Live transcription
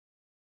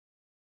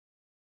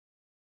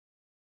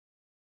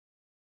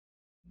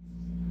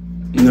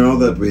Now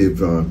that we've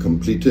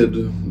completed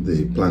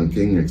the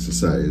planking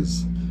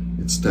exercise,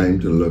 it's time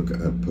to look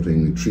at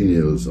putting the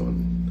treenails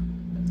on.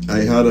 I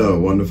had a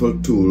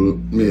wonderful tool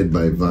made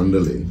by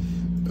Vanda-lay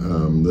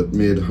that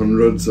made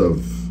hundreds of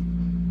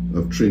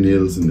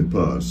treenails in the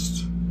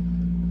past,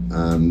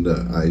 and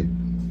I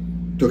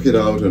took it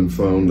out and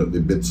found that the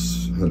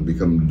bits had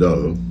become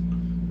dull.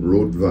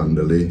 Wrote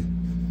Vanda-lay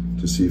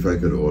to see if I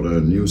could order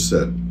a new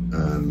set,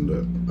 and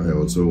I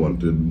also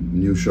wanted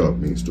new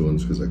sharpening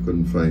stones because I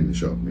couldn't find the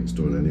sharpening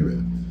stone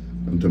anywhere.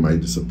 And to my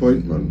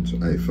disappointment,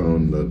 I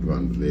found that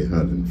Vanda-lay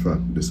had in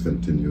fact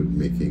discontinued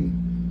making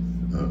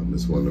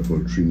this wonderful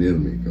treenail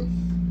maker.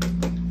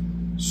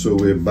 So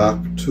we're back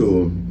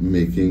to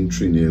making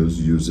treenails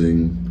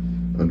using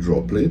a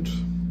draw plate,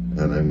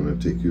 and I'm going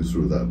to take you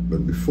through that.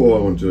 But before,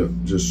 I want to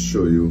just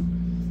show you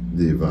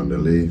the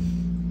Vanda-lay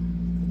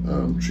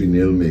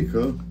treenail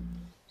maker.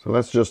 So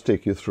let's just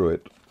take you through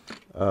it.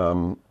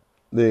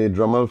 The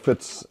Dremel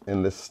fits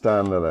in this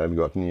stand that I had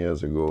gotten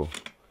years ago.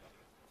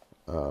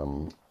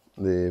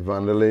 The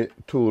Vanda-lay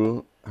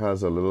tool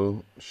has a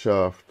little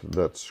shaft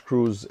that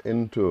screws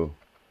into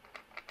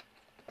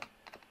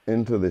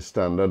the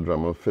standard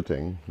Dremel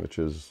fitting, which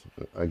is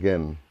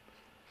again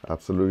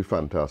absolutely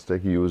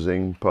fantastic,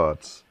 using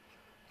parts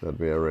that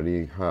we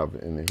already have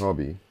in the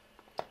hobby.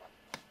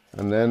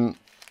 And then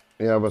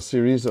we have a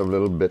series of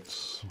little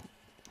bits.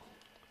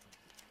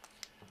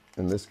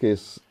 In this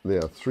case,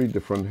 there are 3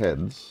 different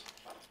heads.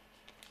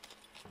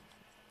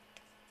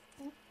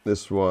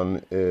 This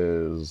one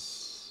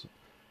is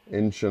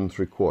 1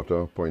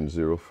 3/4,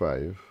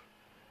 0.05,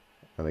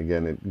 and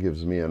again it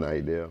gives me an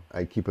idea.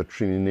 I keep a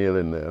treenail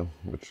in there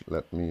which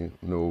let me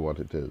know what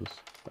it is.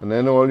 And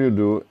then all you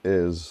do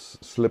is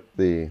slip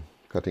the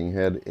cutting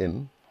head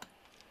in,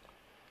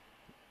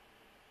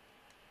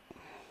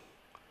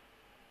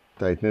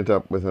 tighten it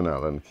up with an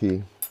Allen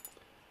key,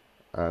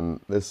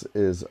 and this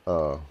is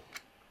a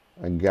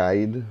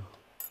guide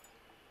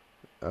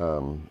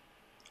and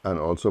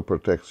also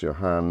protects your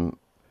hand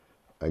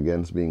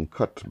against being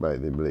cut by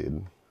the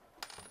blade.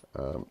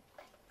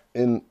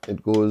 In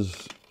it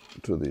goes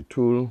to the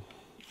tool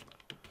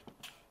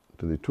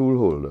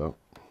holder,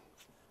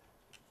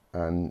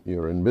 and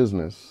you're in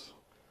business.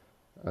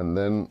 And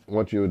then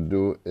what you would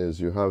do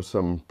is you have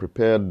some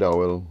prepared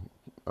dowel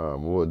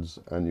woods,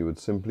 and you would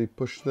simply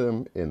push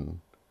them in,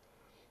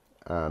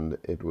 and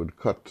it would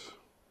cut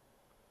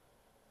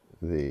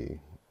the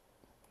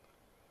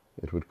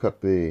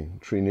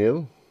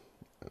treenail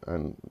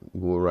and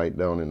go right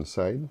down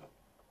inside.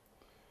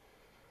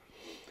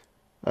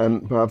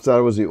 And perhaps that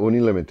was the only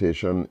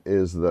limitation,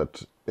 is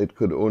that it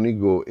could only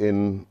go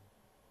in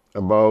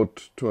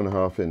about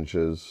 2.5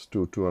 inches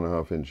to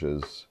 2.5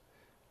 inches,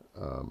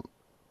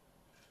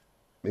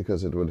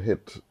 because it would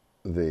hit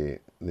the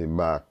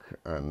back,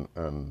 and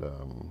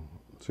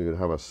so you'd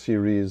have a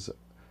series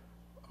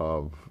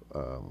of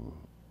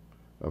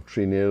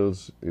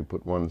treenails. You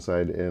put one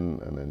side in,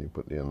 and then you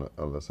put the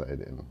other side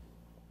in.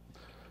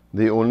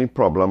 The only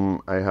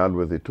problem I had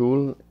with the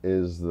tool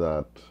is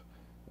that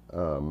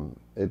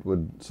it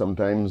would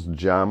sometimes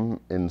jam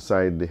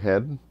inside the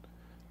head,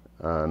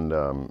 and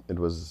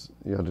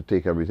you had to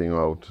take everything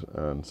out,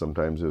 and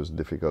sometimes it was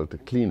difficult to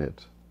clean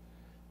it.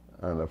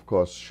 And of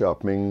course,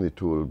 sharpening the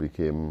tool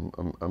became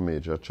a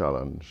major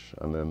challenge,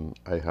 and then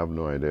I have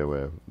no idea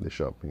where the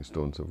sharpening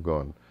stones have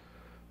gone.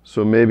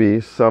 So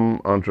maybe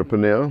some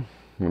entrepreneur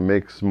who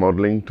makes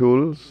modeling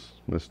tools,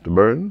 Mr.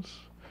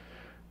 Burns,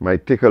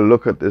 might take a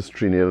look at this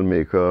treenail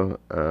maker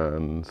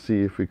and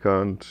see if we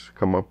can't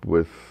come up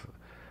with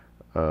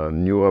a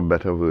newer,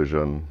 better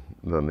version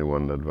than the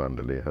one that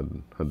Vanda-lay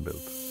had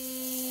built.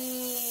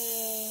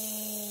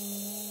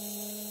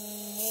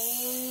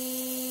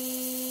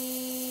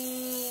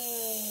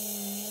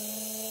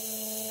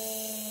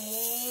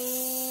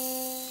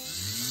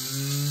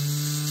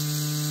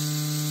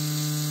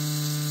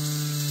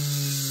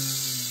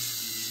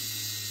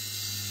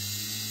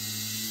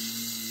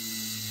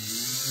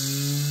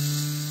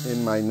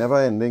 In my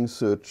never-ending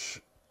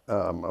search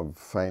of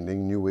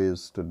finding new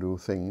ways to do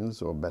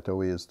things, or better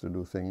ways to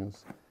do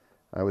things,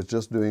 I was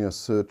just doing a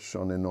search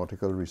on the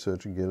Nautical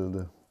Research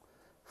Guild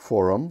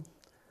forum,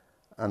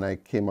 and I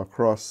came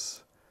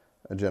across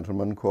a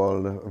gentleman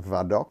called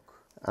Vadok,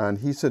 and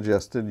he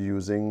suggested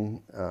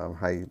using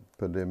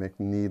hypodermic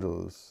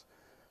needles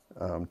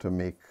to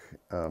make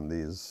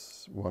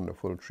these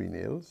wonderful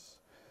treenails.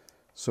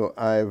 So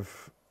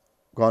I've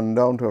gone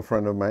down to a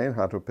friend of mine,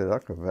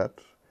 Hatopirak, a vet,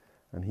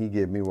 and he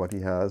gave me what he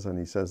has, and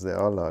he says there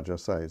are larger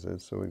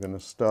sizes. So we're going to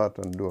start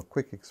and do a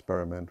quick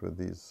experiment with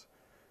these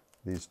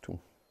 2.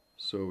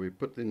 So we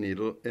put the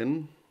needle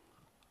in.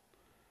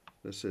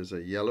 This is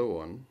a yellow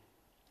one,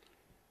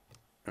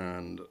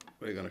 and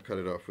we're going to cut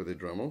it off with a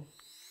Dremel.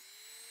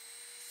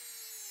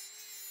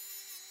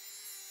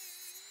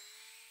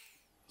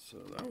 So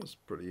that was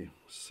pretty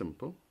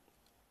simple.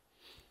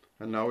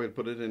 And now we'll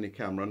put it in the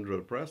Cameron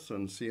drill press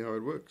and see how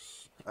it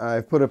works.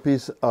 I've put a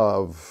piece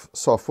of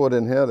softwood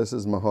in here. This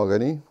is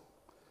mahogany.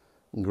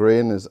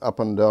 Grain is up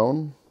and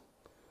down.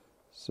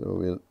 So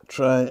we'll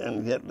try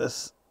and get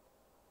this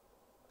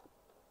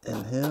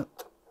in here.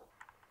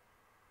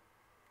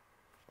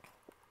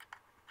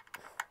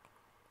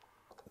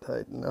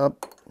 Tighten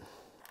up.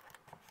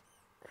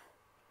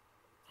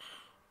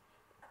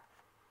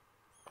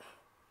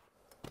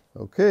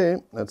 Okay,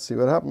 let's see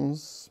what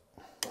happens.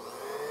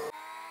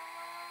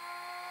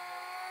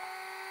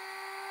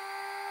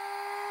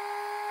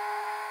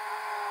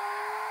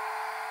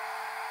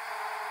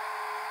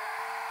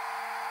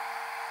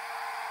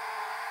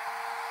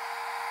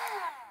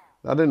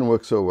 That didn't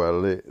work so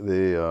well.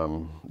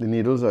 The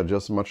needles are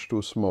just much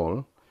too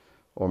small,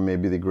 or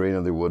maybe the grain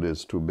of the wood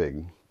is too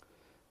big.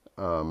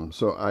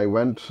 So I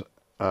went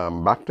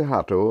back to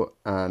Hatto,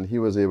 and he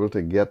was able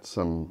to get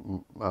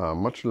some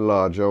much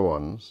larger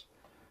ones.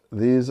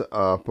 These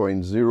are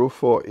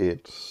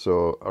 0.048,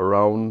 so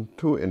around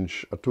a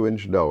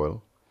 2-inch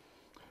dowel.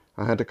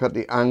 I had to cut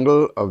the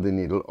angle of the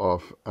needle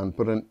off and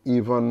put an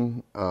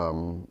even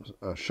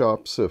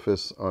sharp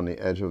surface on the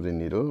edge of the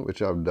needle,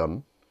 which I've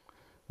done.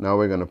 Now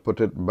we're going to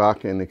put it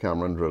back in the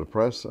Cameron drill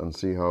press and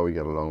see how we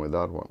get along with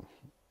that one.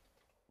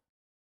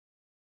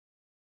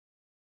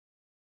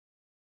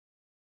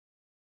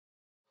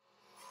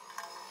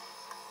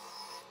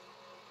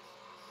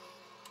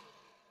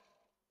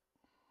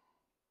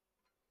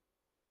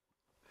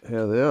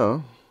 Here they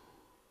are.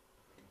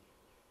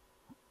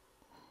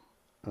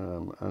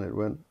 And it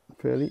went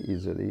fairly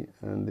easily,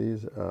 and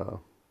these are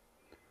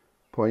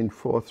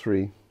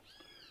 0.43.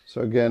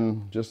 So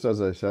again, just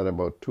as I said,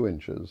 about 2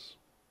 inches.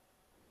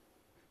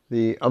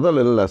 The other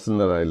little lesson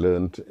that I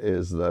learned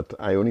is that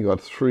I only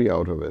got 3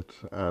 out of it,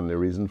 and the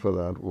reason for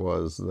that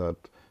was that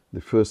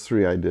the first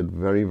 3 I did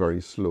very, very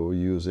slow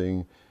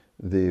using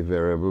the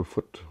variable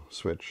foot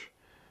switch,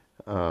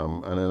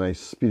 and then I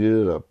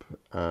speeded it up,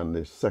 and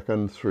the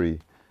second 3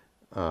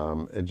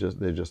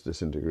 they just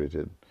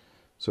disintegrated.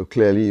 So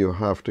clearly you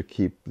have to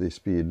keep the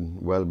speed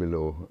well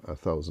below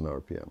 1,000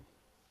 RPM.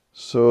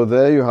 So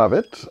there you have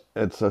it.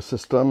 It's a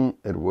system,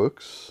 it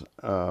works.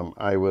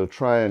 I will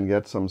try and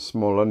get some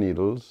smaller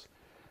needles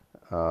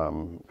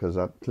because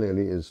that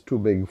clearly is too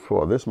big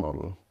for this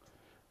model.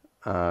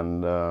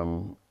 And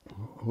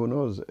who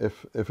knows,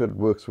 if it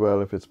works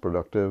well, if it's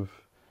productive,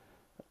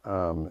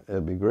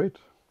 it'll be great.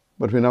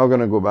 But we're now going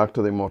to go back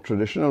to the more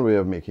traditional way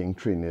of making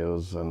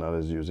treenails, and that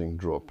is using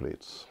draw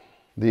plates.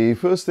 The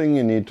first thing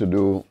you need to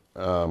do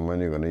when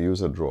you're going to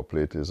use a draw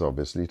plate is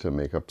obviously to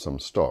make up some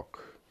stock.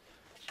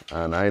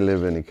 And I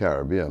live in the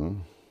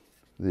Caribbean.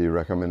 The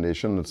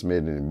recommendation that's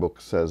made in the book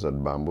says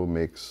that bamboo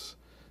makes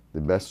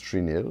the best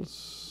treenails,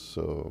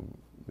 so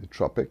the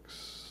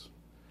tropics.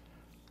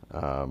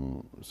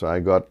 So I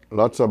got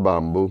lots of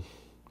bamboo,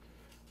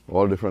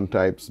 all different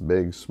types,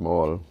 big,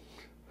 small.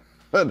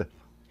 But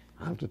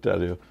I have to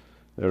tell you,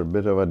 they're a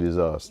bit of a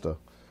disaster.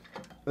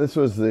 This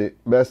was the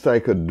best I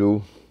could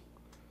do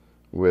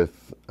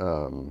with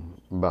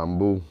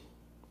bamboo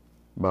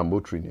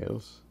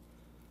treenails.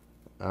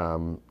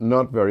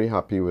 Not very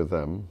happy with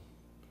them.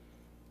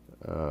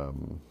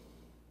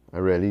 I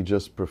really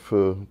just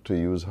prefer to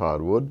use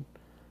hardwood,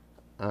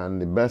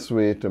 and the best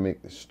way to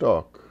make the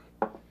stock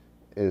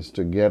is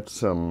to get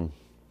some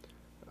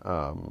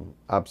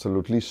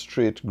absolutely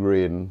straight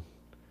grain,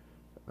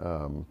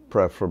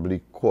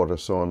 preferably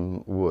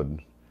quarter-sawn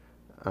wood,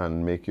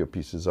 and make your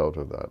pieces out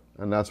of that.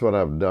 And that's what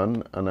I've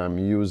done, and I'm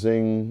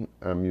using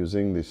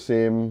the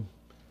same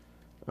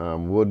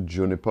wood,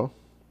 juniper,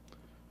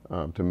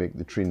 to make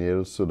the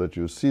treenails, so that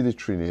you see the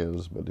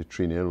treenails, but the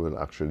treenail will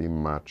actually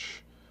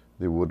match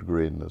the wood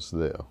grain that's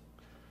there.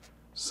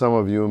 Some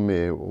of you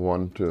may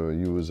want to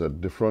use a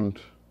different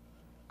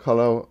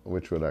color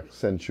which would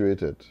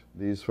accentuate it.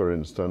 These, for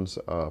instance,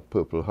 are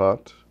Purple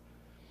Heart.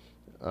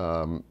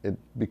 It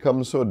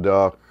becomes so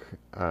dark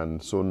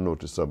and so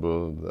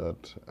noticeable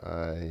that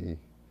I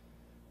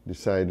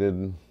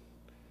decided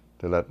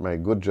to let my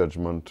good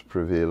judgment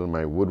prevail,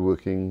 my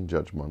woodworking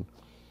judgment,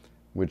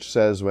 which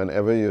says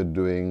whenever you're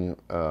doing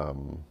a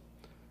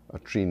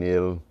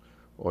treenail,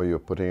 or you're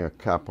putting a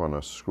cap on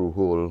a screw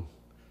hole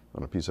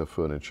on a piece of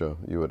furniture,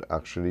 you would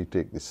actually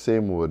take the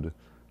same wood,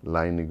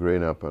 line the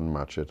grain up and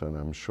match it, and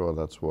I'm sure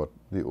that's what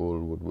the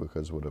old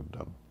woodworkers would have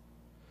done.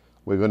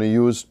 We're going to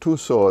use 2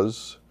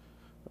 saws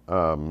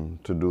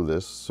to do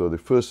this. So the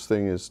first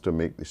thing is to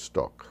make the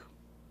stock,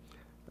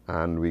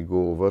 and we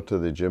go over to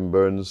the Jim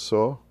Burns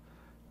saw,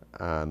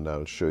 and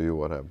I'll show you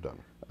what I've done.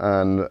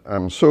 And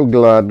I'm so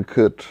glad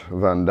Kurt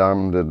Van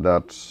Dam did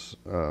that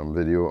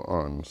video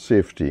on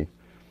safety,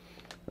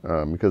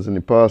 because in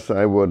the past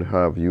I would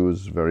have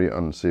used very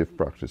unsafe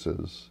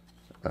practices,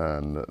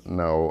 and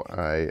now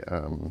I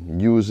am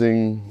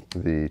using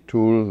the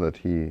tool that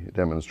he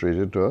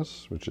demonstrated to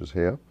us, which is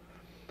here.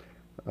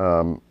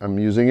 I'm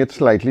using it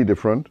slightly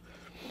different.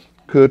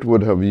 Kurt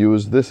would have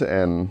used this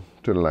end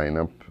to line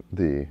up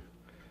the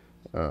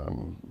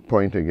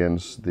point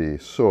against the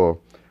saw.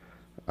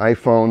 I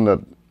found that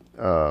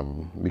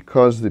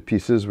because the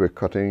pieces we're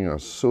cutting are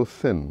so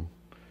thin,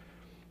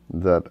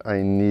 that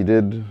I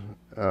needed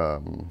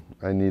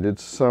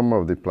some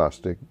of the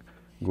plastic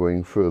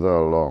going further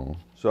along.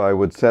 So I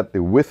would set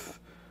the width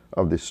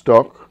of the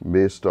stock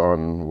based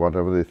on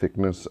whatever the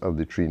thickness of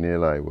the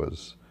treenail I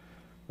was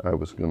I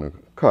was going to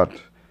cut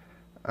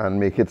and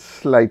make it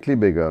slightly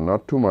bigger,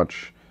 not too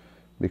much,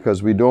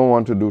 because we don't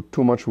want to do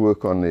too much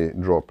work on the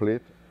draw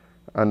plate.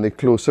 And the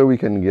closer we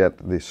can get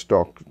the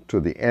stock to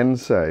the end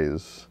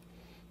size,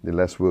 the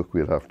less work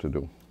we'll have to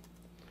do.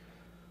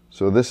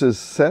 So this is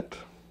set,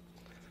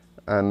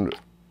 and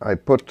I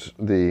put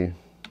the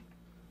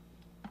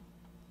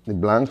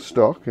blank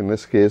stock, in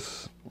this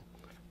case,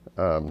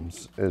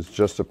 is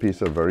just a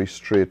piece of very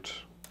straight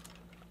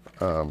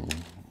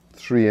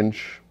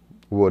 3-inch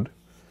wood.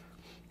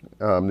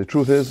 The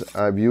truth is,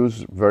 I've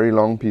used very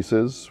long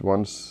pieces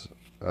once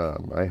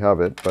I have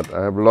it, but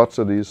I have lots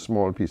of these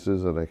small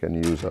pieces that I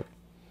can use up.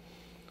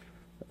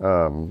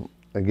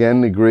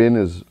 Again, the grain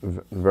is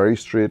very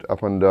straight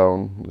up and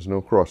down. There's no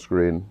cross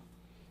grain.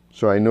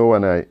 So I know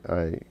when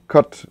I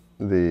cut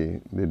the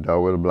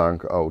dowel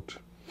blank out,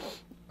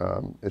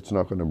 it's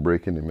not going to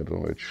break in the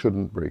middle. It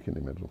shouldn't break in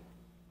the middle.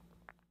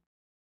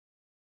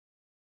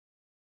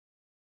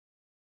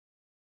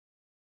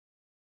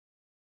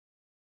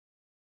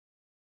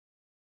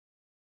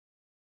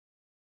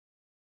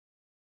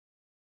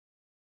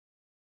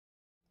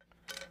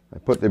 I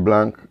put the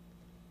blank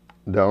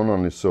down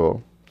on the saw,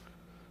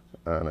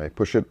 and I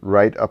push it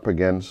right up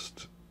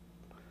against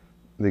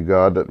the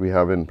guard that we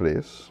have in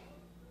place,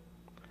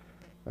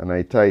 and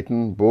I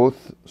tighten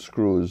both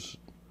screws,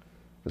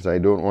 as I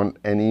don't want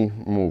any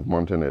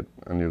movement in it.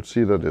 And you'll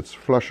see that it's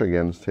flush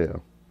against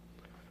here.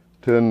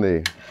 Turn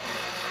the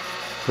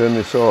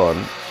saw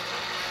on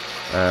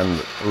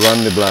and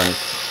run the blank.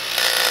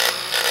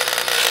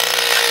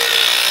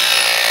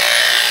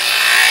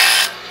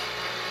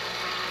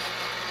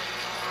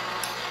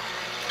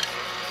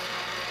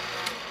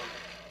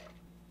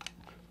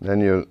 Then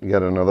you'll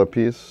get another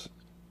piece,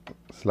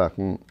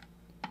 slacken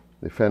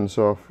the fence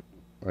off,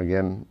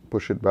 again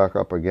push it back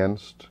up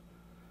against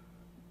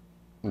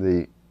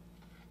the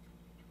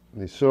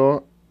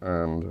saw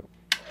and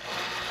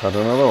cut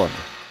another one.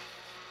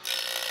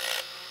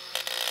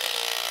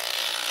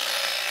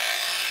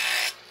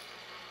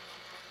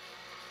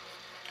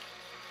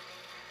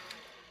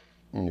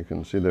 And you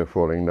can see they're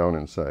falling down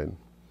inside.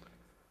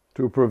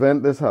 To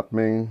prevent this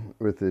happening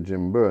with the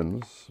Jim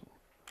Burns,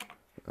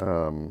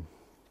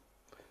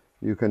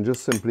 you can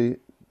just simply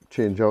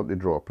change out the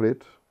draw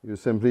plate. You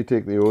simply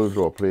take the old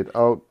draw plate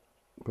out,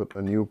 put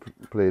a new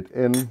plate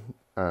in,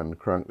 and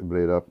crank the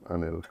blade up,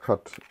 and it'll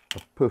cut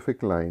a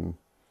perfect line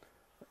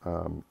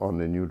on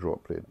the new draw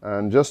plate.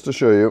 And just to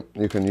show you,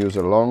 you can use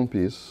a long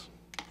piece.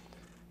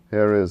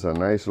 Here is a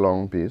nice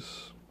long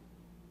piece.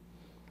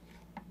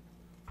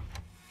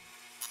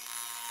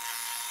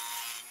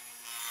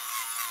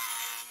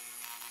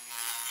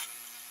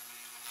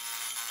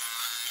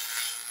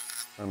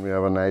 And we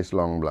have a nice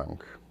long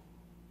blank.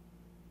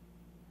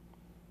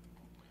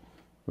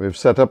 We've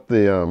set up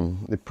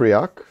the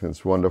pre-arc.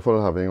 It's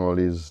wonderful having all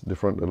these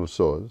different little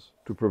saws.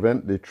 To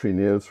prevent the tree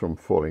nails from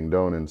falling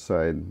down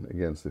inside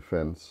against the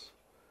fence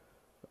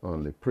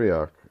on the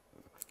pre-arc,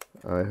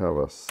 I have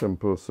a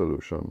simple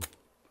solution.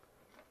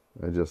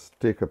 I just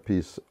take a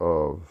piece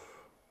of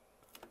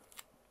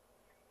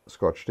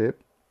Scotch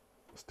tape,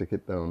 stick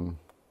it down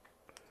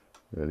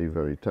really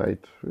very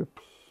tight.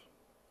 Oops.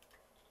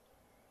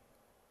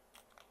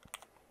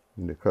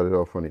 And you cut it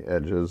off on the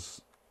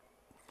edges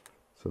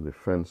so the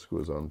fence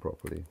goes on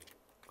properly.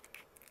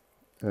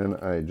 And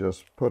I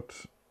just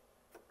put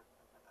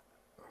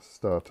a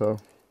starter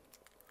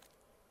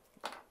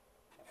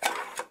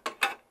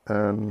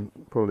and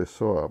pull the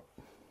saw up.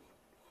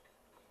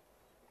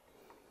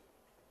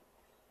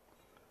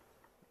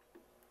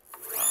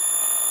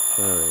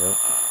 There we go.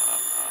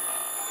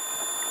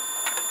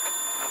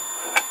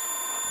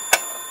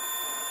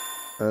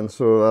 And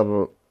so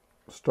that'll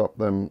stop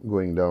them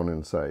going down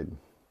inside.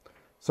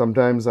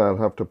 Sometimes I'll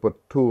have to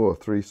put 2 or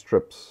 3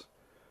 strips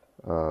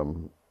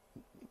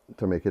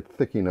to make it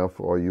thick enough,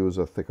 or use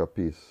a thicker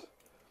piece.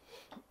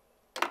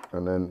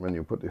 And then when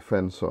you put the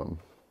fence on,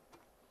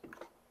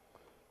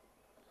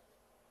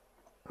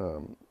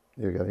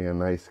 you're getting a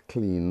nice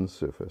clean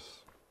surface.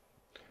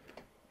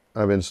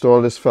 I've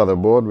installed this feather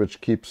board which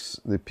keeps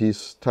the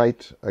piece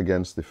tight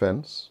against the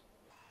fence.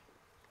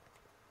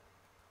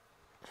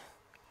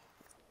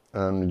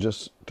 And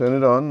just turn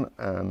it on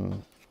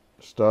and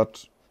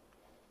start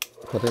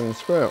cutting the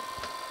square.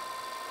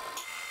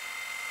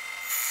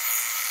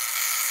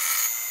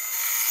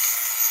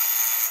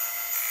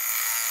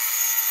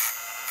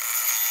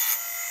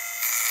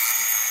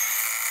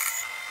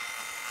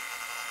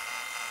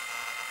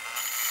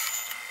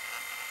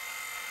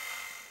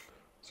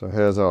 So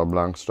here's our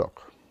blank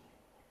stock.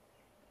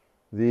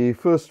 The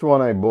first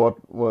one I bought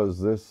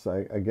was this.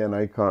 Again,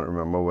 I can't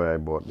remember where I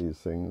bought these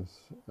things.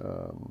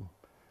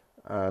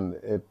 And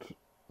it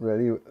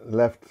really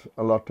left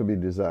a lot to be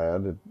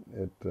desired.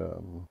 It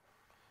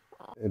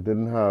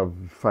didn't have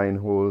fine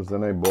holes.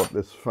 Then I bought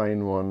this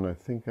fine one. I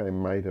think I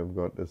might have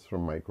got this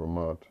from Micro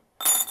Mart.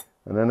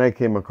 And then I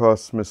came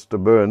across Mr.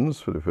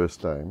 Burns for the first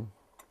time.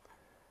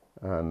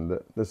 And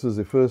this is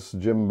the first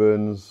Jim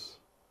Burns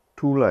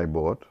tool I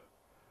bought.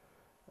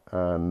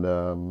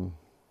 And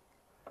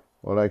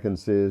All I can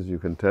say is you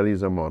can tell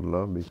he's a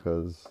modeler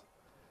because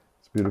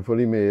it's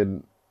beautifully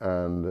made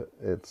and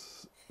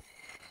it's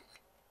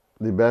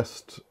the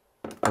best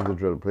of the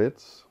drill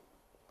plates.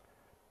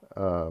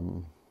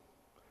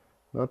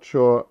 Not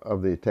sure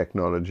of the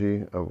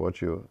technology of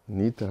what you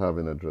need to have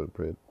in a drill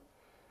plate,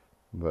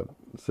 but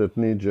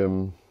certainly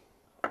Jim,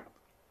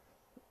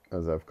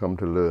 as I've come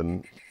to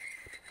learn,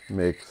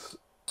 makes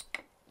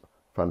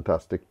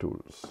fantastic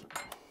tools.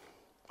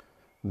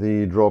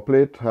 The draw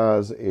plate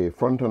has a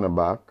front and a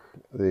back.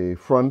 The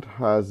front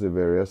has the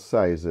various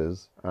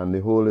sizes and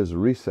the hole is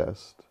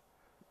recessed.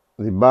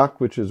 The back,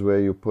 which is where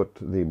you put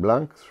the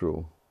blank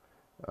through,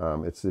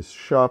 it's this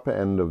sharp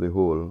end of the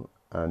hole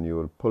and you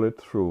will pull it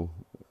through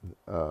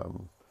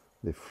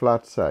the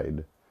flat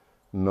side,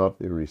 not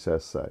the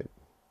recessed side.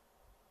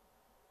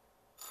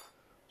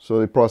 So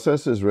the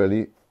process is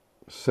really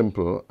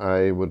simple.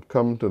 I would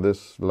come to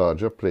this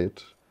larger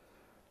plate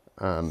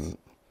and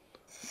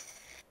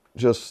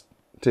just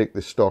take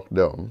the stock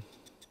down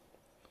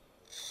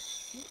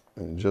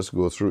and just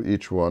go through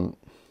each one,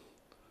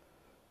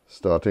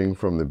 starting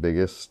from the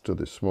biggest to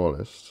the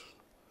smallest.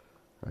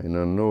 I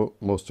know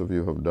most of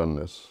you have done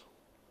this.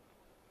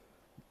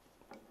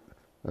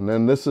 And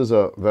then this is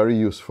a very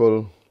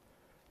useful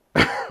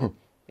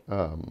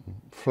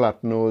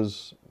flat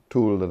nose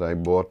tool that I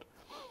bought.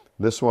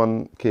 This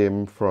one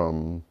came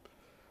from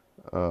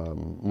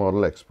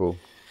Model Expo,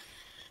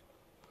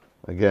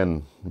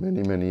 again,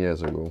 many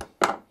years ago.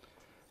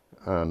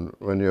 And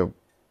when you're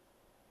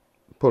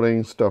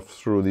putting stuff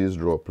through these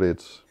draw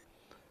plates,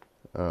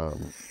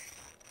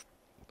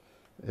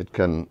 it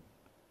can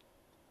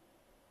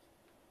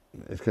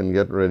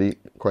get really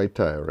quite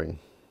tiring.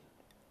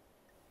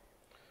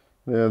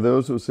 There are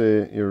those who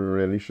say you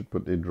really should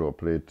put the draw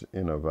plate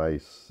in a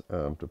vise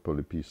to pull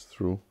the piece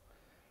through.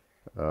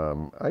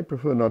 I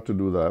prefer not to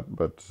do that,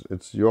 but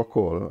it's your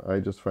call.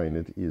 I just find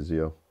it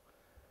easier.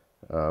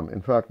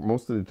 In fact,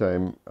 most of the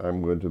time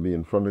I'm going to be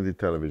in front of the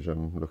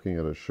television looking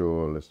at a show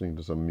or listening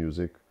to some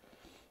music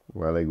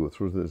while I go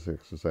through this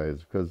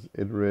exercise, because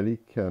it really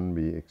can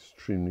be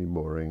extremely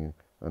boring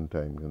and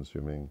time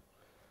consuming.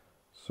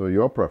 So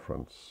your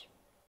preference.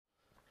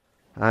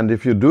 And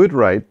if you do it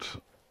right,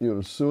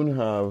 you'll soon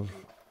have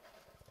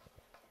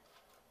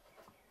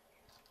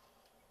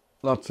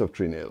lots of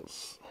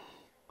treenails.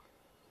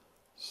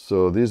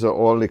 So these are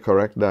all the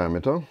correct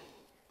diameter,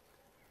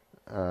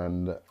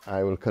 and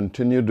I will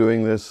continue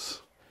doing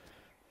this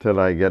till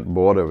I get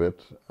bored of it.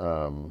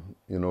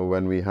 You know,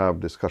 when we have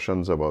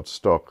discussions about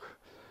stock,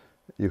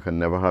 you can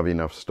never have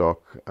enough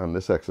stock, and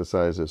this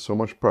exercise is so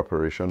much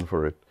preparation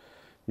for it.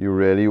 You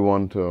really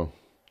want to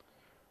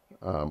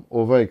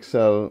over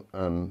excel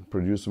and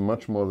produce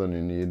much more than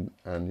you need,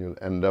 and you'll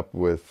end up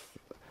with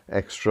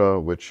extra,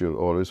 which you'll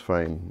always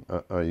find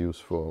are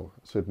useful,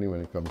 certainly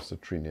when it comes to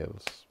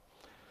treenails.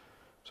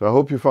 So I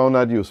hope you found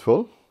that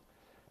useful.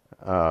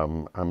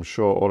 I'm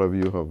sure all of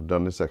you have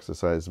done this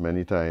exercise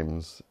many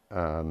times,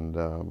 and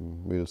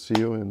we'll see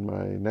you in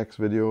my next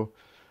video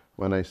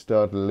when I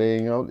start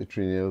laying out the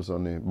treenails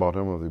on the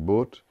bottom of the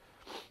boat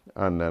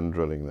and then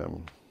drilling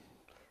them.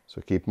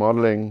 So keep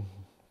modeling.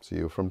 See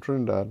you from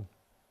Trinidad.